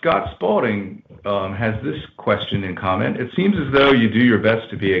 Scott Spaulding has this question in comment. It seems as though you do your best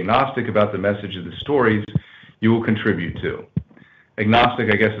to be agnostic about the message of the stories you will contribute to.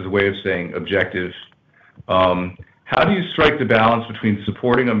 Agnostic, I guess, is a way of saying objective. How do you strike the balance between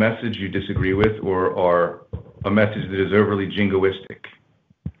supporting a message you disagree with or a message that is overly jingoistic?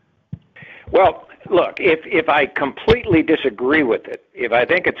 Well, look, if I completely disagree with it, if I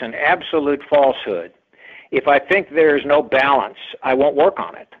think it's an absolute falsehood, if I think there's no balance, I won't work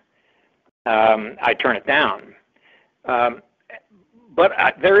on it. I turn it down. But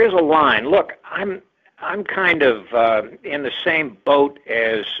there is a line. Look, I'm kind of in the same boat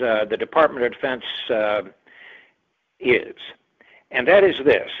as the Department of Defense is, and that is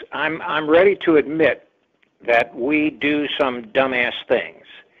this. I'm ready to admit that we do some dumbass things.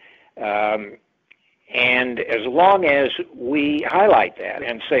 And as long as we highlight that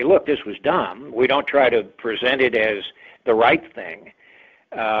and say, look, this was dumb, we don't try to present it as the right thing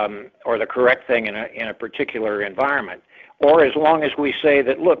or the correct thing in a particular environment, or as long as we say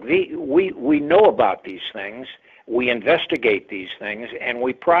that, look, we know about these things, we investigate these things, and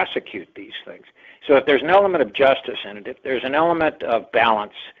we prosecute these things. So if there's an element of justice in it, if there's an element of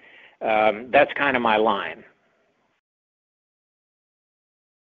balance, that's kind of my line.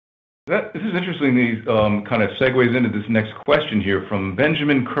 This is interesting. These kind of segues into this next question here from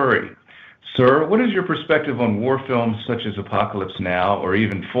Benjamin Curry. Sir, what is your perspective on war films such as Apocalypse Now or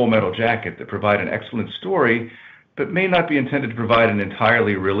even Full Metal Jacket that provide an excellent story but may not be intended to provide an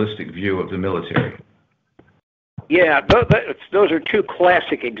entirely realistic view of the military? Yeah, those are two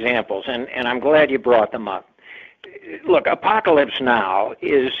classic examples, and I'm glad you brought them up. Look, Apocalypse Now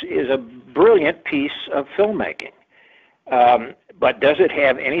is a brilliant piece of filmmaking. But does it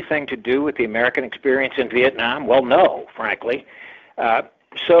have anything to do with the American experience in Vietnam? Well, no, frankly.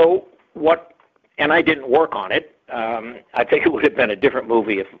 So what, and I didn't work on it. I think it would have been a different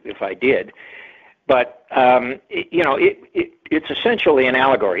movie if I did. But, it's essentially an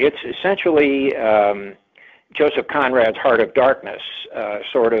allegory. It's essentially Joseph Conrad's Heart of Darkness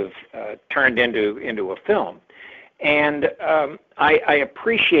sort of turned into a film. And I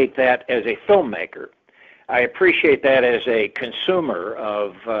appreciate that as a filmmaker. I appreciate that as a consumer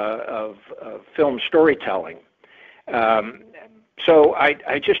of film storytelling. So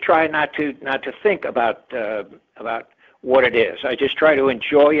I just try not to think about what it is. I just try to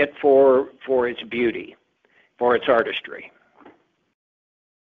enjoy it for its beauty, for its artistry.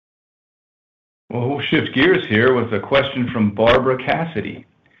 Well, we'll shift gears here with a question from Barbara Cassidy.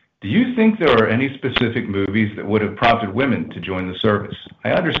 Do you think there are any specific movies that would have prompted women to join the service?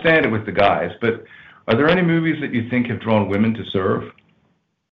 I understand it with the guys, but are there any movies that you think have drawn women to serve?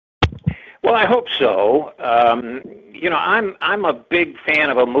 Well, I hope so. I'm a big fan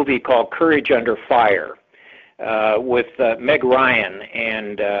of a movie called Courage Under Fire with Meg Ryan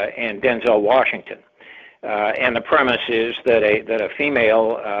and Denzel Washington. And the premise is that a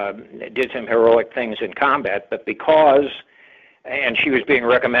female did some heroic things in combat, but and she was being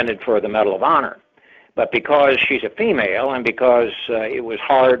recommended for the Medal of Honor. But because she's a female and because it was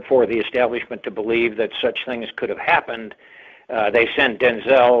hard for the establishment to believe that such things could have happened, they sent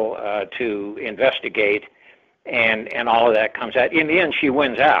Denzel to investigate, and all of that comes out. In the end, she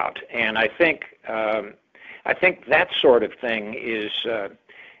wins out, and I think that sort of thing is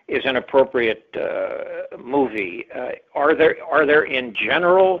an appropriate movie. Are there in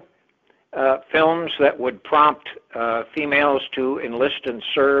general films that would prompt females to enlist and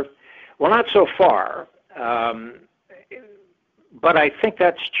serve? Well, not so far, but I think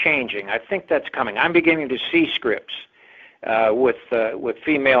that's changing. I think that's coming. I'm beginning to see scripts with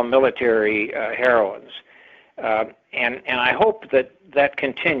female military heroines, and I hope that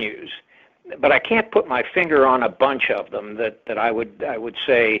continues. But I can't put my finger on a bunch of them that I would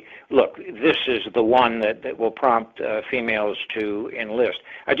say, look, this is the one that will prompt females to enlist.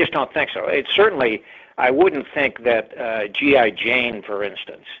 I just don't think so. I wouldn't think that G.I. Jane, for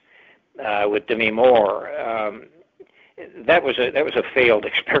instance, with Demi Moore, that was a failed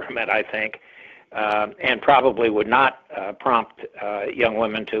experiment, I think, and probably would not prompt young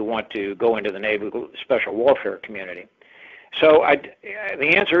women to want to go into the Naval Special Warfare community. So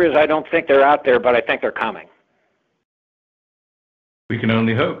the answer is I don't think they're out there, but I think they're coming. We can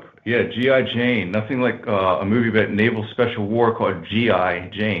only hope. Yeah, G.I. Jane. Nothing like a movie about naval special war called G.I.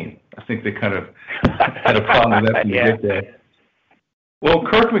 Jane. I think they kind of had a problem with that from the get-go. Well,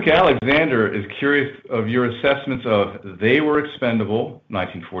 Kirk McAlexander is curious of your assessments of They Were Expendable,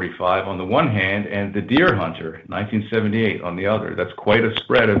 1945, on the one hand, and The Deer Hunter, 1978, on the other. That's quite a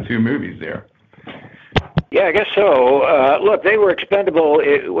spread of two movies there. Yeah, I guess so. Look, They Were Expendable.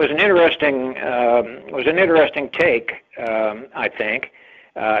 It was an interesting take. I think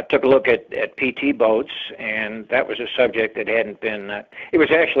took a look at PT boats, and that was a subject that hadn't been. It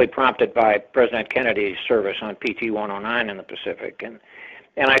was actually prompted by President Kennedy's service on PT 109 in the Pacific, and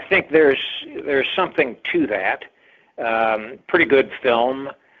I think there's something to that. Pretty good film,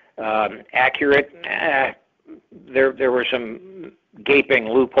 accurate. There were some gaping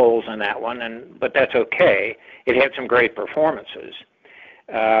loopholes in that one, but that's okay. It had some great performances.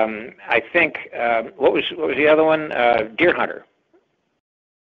 I think what was the other one? Deer Hunter.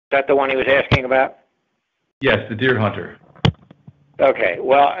 Is that the one he was asking about? Yes, The Deer Hunter. Okay.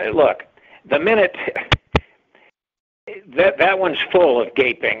 Well, look, the minute that one's full of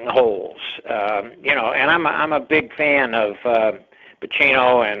gaping holes, and I'm a big fan of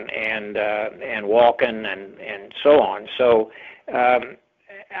Pacino and Walken and so on. So.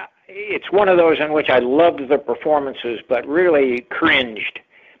 It's one of those in which I loved the performances, but really cringed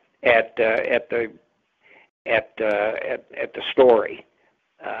at the story.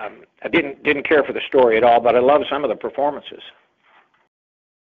 I didn't care for the story at all, but I loved some of the performances.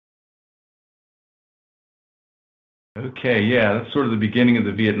 Okay, yeah, that's sort of the beginning of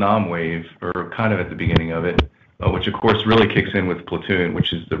the Vietnam wave, or kind of at the beginning of it, which of course really kicks in with Platoon,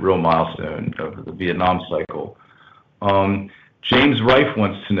 which is the real milestone of the Vietnam cycle. James Rife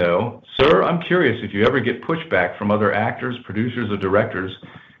wants to know, sir, I'm curious if you ever get pushback from other actors, producers, or directors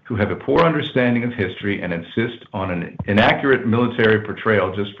who have a poor understanding of history and insist on an inaccurate military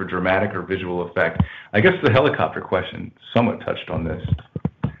portrayal just for dramatic or visual effect. I guess the helicopter question somewhat touched on this.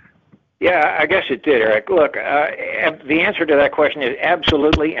 Yeah, I guess it did, Eric. Look, the answer to that question is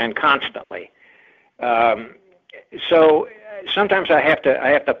absolutely and constantly. So sometimes I have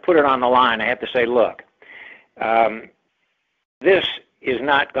to put it on the line. I have to say, look, this is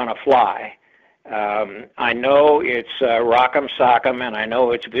not going to fly. I know it's rock'em sock'em, and I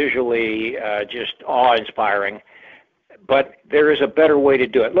know it's visually just awe-inspiring, but there is a better way to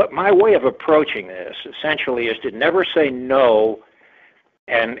do it. Look, my way of approaching this essentially is to never say no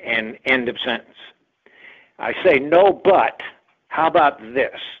and end of sentence. I say no, but how about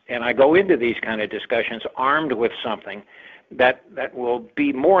this? And I go into these kind of discussions armed with something that will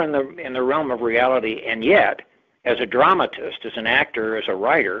be more in the realm of reality, and yet, as a dramatist, as an actor, as a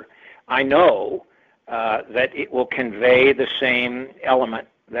writer, I know that it will convey the same element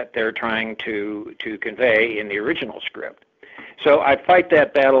that they're trying to convey in the original script. So I fight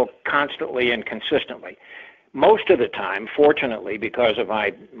that battle constantly and consistently. Most of the time, fortunately, because of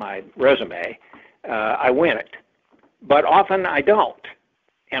my resume, I win it. But often I don't,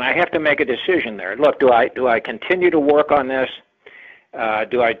 and I have to make a decision there. Look, do I continue to work on this?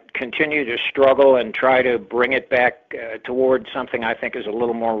 Do I continue to struggle and try to bring it back towards something I think is a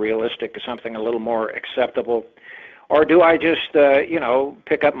little more realistic, something a little more acceptable? Or do I just,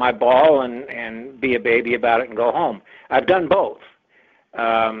 pick up my ball and be a baby about it and go home? I've done both.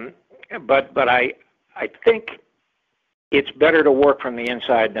 But I think it's better to work from the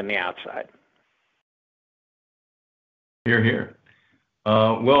inside than the outside. Hear, hear.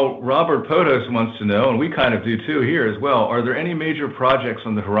 Well, Robert Potos wants to know, and we kind of do too here as well, are there any major projects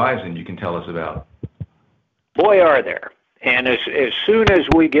on the horizon you can tell us about? Boy, are there. And as soon as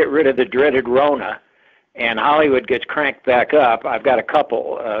we get rid of the dreaded Rona and Hollywood gets cranked back up, I've got a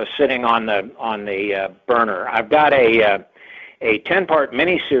couple sitting on the burner. I've got a 10-part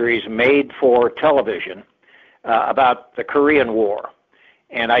miniseries made for television about the Korean War.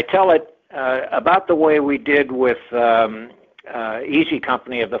 And I tell it about the way we did with Easy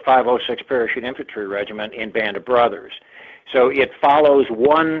Company of the 506 Parachute Infantry Regiment in Band of Brothers. So it follows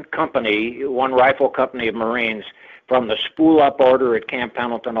one company, one rifle company of Marines from the spool-up order at Camp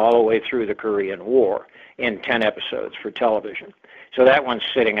Pendleton all the way through the Korean War in 10 episodes for television. So that one's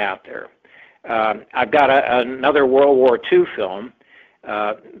sitting out there. I've got another World War II film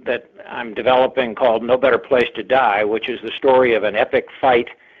that I'm developing called No Better Place to Die, which is the story of an epic fight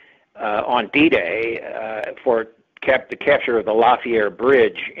on D-Day for the capture of the Lafayette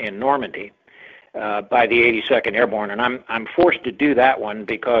Bridge in Normandy by the 82nd Airborne. And I'm forced to do that one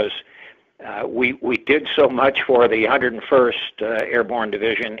because we did so much for the 101st Airborne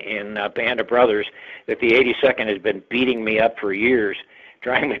Division in Band of Brothers that the 82nd has been beating me up for years,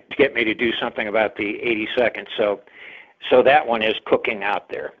 trying to get me to do something about the 82nd. So that one is cooking out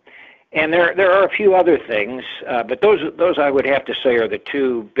there. And there are a few other things, but those I would have to say are the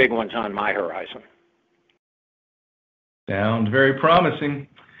two big ones on my horizon. Sounds very promising.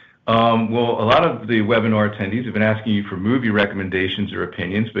 Well, a lot of the webinar attendees have been asking you for movie recommendations or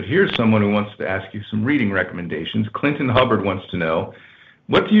opinions, but here's someone who wants to ask you some reading recommendations. Clinton Hubbard wants to know,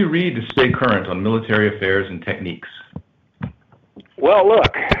 what do you read to stay current on military affairs and techniques? Well,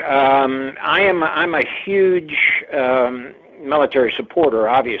 look, I'm a huge military supporter,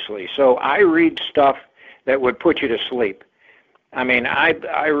 obviously, so I read stuff that would put you to sleep. I mean,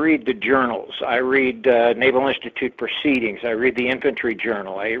 I read the journals. I read Naval Institute Proceedings. I read the Infantry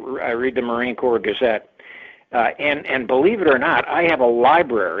Journal. I read the Marine Corps Gazette. And believe it or not, I have a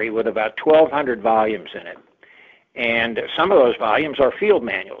library with about 1,200 volumes in it. And some of those volumes are field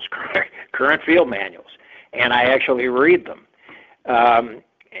manuals, current field manuals. And I actually read them.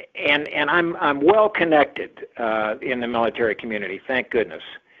 And I'm well connected in the military community, thank goodness.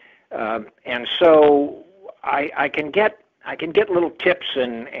 And so I can get little tips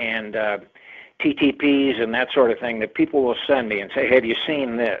and TTPs and that sort of thing that people will send me and say, hey, have you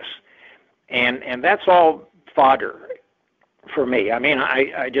seen this? And that's all fodder for me. I mean,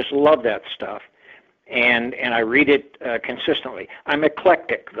 I just love that stuff. And I read it consistently. I'm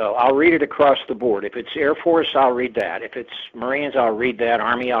eclectic, though. I'll read it across the board. If it's Air Force, I'll read that. If it's Marines, I'll read that.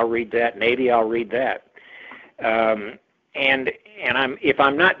 Army, I'll read that. Navy, I'll read that. And if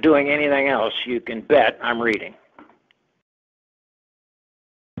I'm not doing anything else, you can bet I'm reading.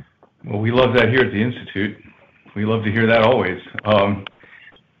 Well, we love that here at the Institute. We love to hear that always.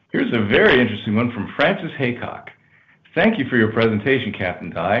 Here's a very interesting one from Francis Haycock. Thank you for your presentation, Captain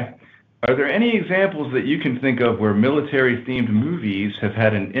Dye. Are there any examples that you can think of where military-themed movies have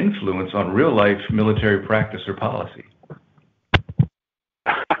had an influence on real-life military practice or policy?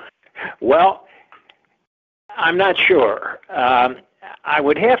 Well, I'm not sure. I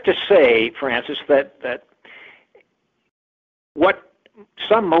would have to say, Francis, that what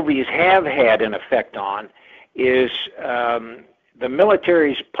some movies have had an effect on is the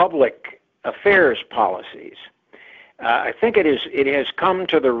military's public affairs policies. I think it has come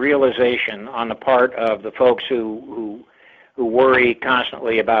to the realization on the part of the folks who worry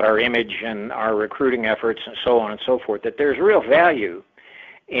constantly about our image and our recruiting efforts and so on and so forth, that there's real value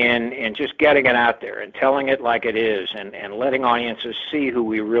in just getting it out there and telling it like it is and letting audiences see who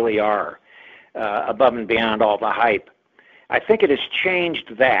we really are above and beyond all the hype. I think it has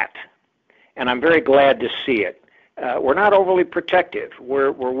changed that, and I'm very glad to see it. We're not overly protective.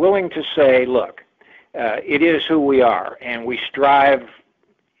 We're willing to say, look, it is who we are, and we strive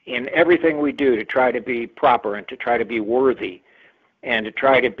in everything we do to try to be proper and to try to be worthy and to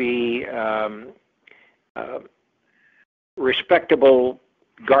try to be respectable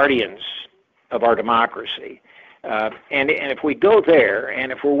guardians of our democracy. And if we go there,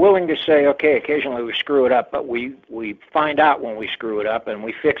 and if we're willing to say, okay, occasionally we screw it up, but we find out when we screw it up and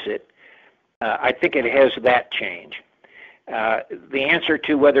we fix it, I think it has that change. The answer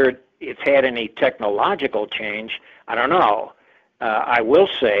to whether it's had any technological change, I don't know. I will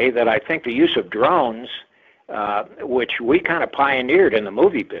say that I think the use of drones, which we kind of pioneered in the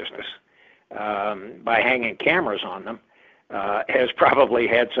movie business by hanging cameras on them, has probably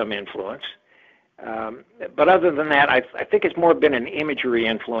had some influence. But other than that, I think it's more been an imagery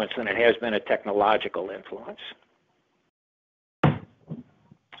influence than it has been a technological influence.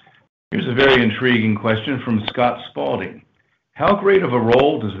 Here's a very intriguing question from Scott Spaulding. How great of a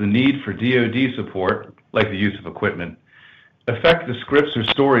role does the need for DoD support, like the use of equipment, affect the scripts or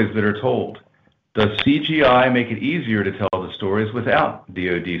stories that are told? Does CGI make it easier to tell the stories without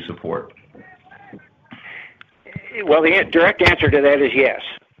DoD support? Well, the direct answer to that is yes.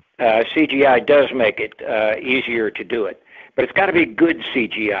 CGI does make it easier to do it, but it's got to be good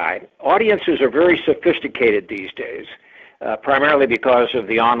CGI. Audiences are very sophisticated these days, primarily because of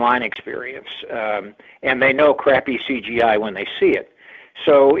the online experience, and they know crappy CGI when they see it.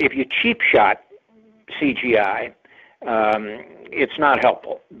 So if you cheap shot CGI, it's not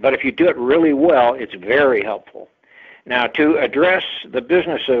helpful. But if you do it really well, it's very helpful. Now, to address the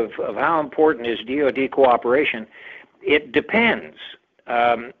business of how important is DoD cooperation, it depends.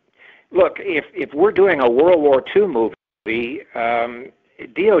 Look, if we're doing a World War II movie,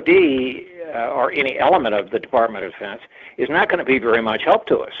 DoD or any element of the Department of Defense is not going to be very much help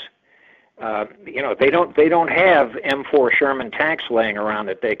to us. They don't have M4 Sherman tanks laying around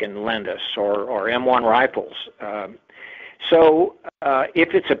that they can lend us or M1 rifles. So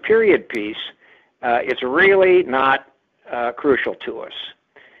if it's a period piece, it's really not crucial to us,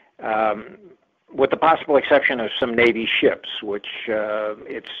 with the possible exception of some Navy ships, which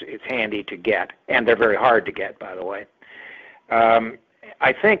it's handy to get, and they're very hard to get, by the way.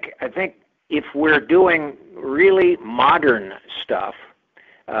 I think if we're doing really modern stuff,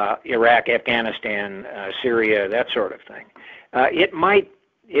 Iraq, Afghanistan, Syria, that sort of thing, it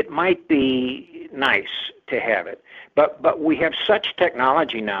might be nice to have it. But we have such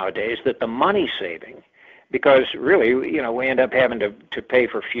technology nowadays that the money saving, because really, we end up having to pay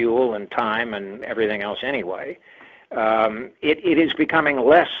for fuel and time and everything else anyway, it is becoming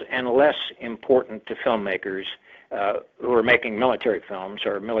less and less important to filmmakers who are making military films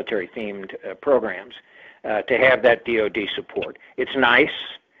or military-themed programs to have that DoD support. It's nice,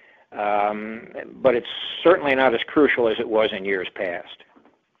 but it's certainly not as crucial as it was in years past.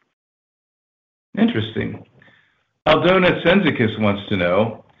 Interesting. Aldona Senzikis wants to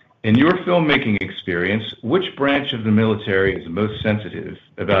know, in your filmmaking experience, which branch of the military is most sensitive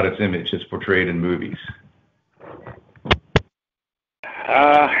about its image as portrayed in movies?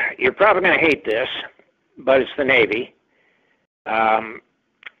 You're probably going to hate this, but it's the Navy. And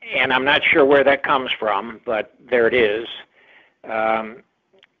I'm not sure where that comes from, but there it is.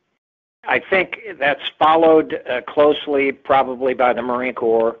 I think that's followed closely probably by the Marine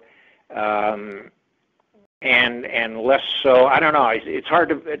Corps, and less so. I don't know. It's hard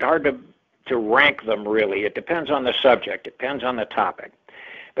to rank them really. It depends on the subject. It depends on the topic.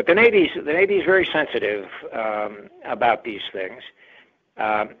 But the Navy's very sensitive about these things.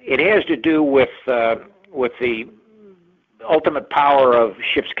 It has to do with the ultimate power of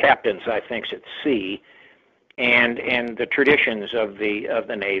ship's captains, I think, at sea, and the traditions of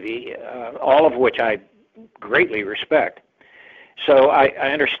the Navy, all of which I greatly respect. So I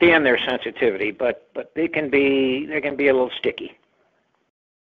understand their sensitivity, but they can be a little sticky.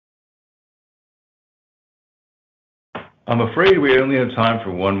 I'm afraid we only have time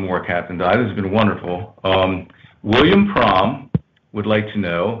for one more, Captain Dye. This has been wonderful. William Prom would like to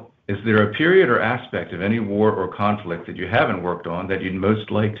know, is there a period or aspect of any war or conflict that you haven't worked on that you'd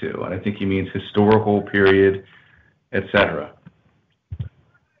most like to? And I think he means historical period, etc.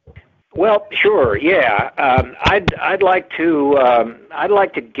 Well, sure, yeah. I'd like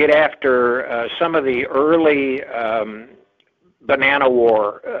to get after some of the early Banana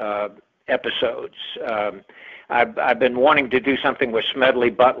War episodes. I've been wanting to do something with Smedley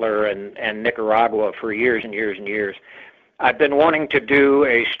Butler and Nicaragua for years and years and years. I've been wanting to do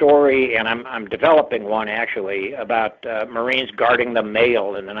a story, and I'm developing one actually, about Marines guarding the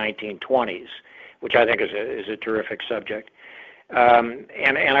mail in the 1920s, which I think is a terrific subject.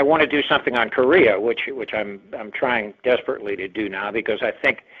 And I want to do something on Korea, which I'm trying desperately to do now, because I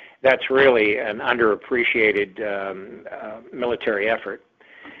think that's really an underappreciated military effort.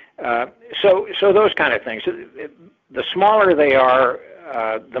 So those kind of things. The smaller they are,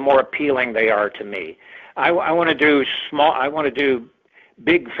 the more appealing they are to me. I want to do I want to do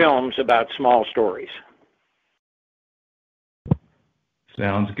big films about small stories.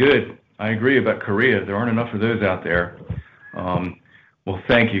 Sounds good. I agree about Korea. There aren't enough of those out there. Well,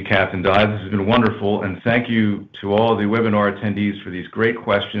 thank you, Captain Dye. This has been wonderful, and thank you to all the webinar attendees for these great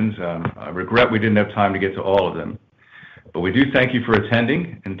questions. I regret we didn't have time to get to all of them, but we do thank you for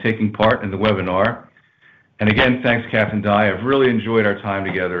attending and taking part in the webinar. And again, thanks, Captain Dye. I've really enjoyed our time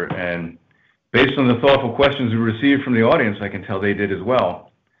together, and based on the thoughtful questions we received from the audience, I can tell they did as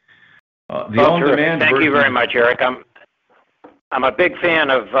well. On-demand. Thank you very much, Eric. I'm a big fan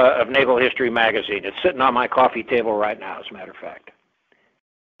of Naval History Magazine. It's sitting on my coffee table right now, as a matter of fact.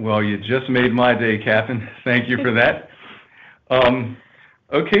 Well, you just made my day, Captain. Thank you for that.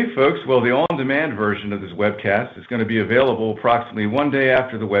 Okay, folks. Well, the on-demand version of this webcast is going to be available approximately one day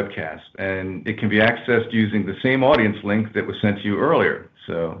after the webcast, and it can be accessed using the same audience link that was sent to you earlier.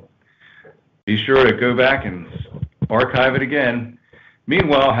 So be sure to go back and archive it again.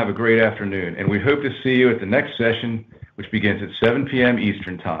 Meanwhile, have a great afternoon, and we hope to see you at the next session, which begins at 7 p.m.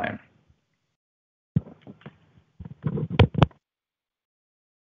 Eastern Time.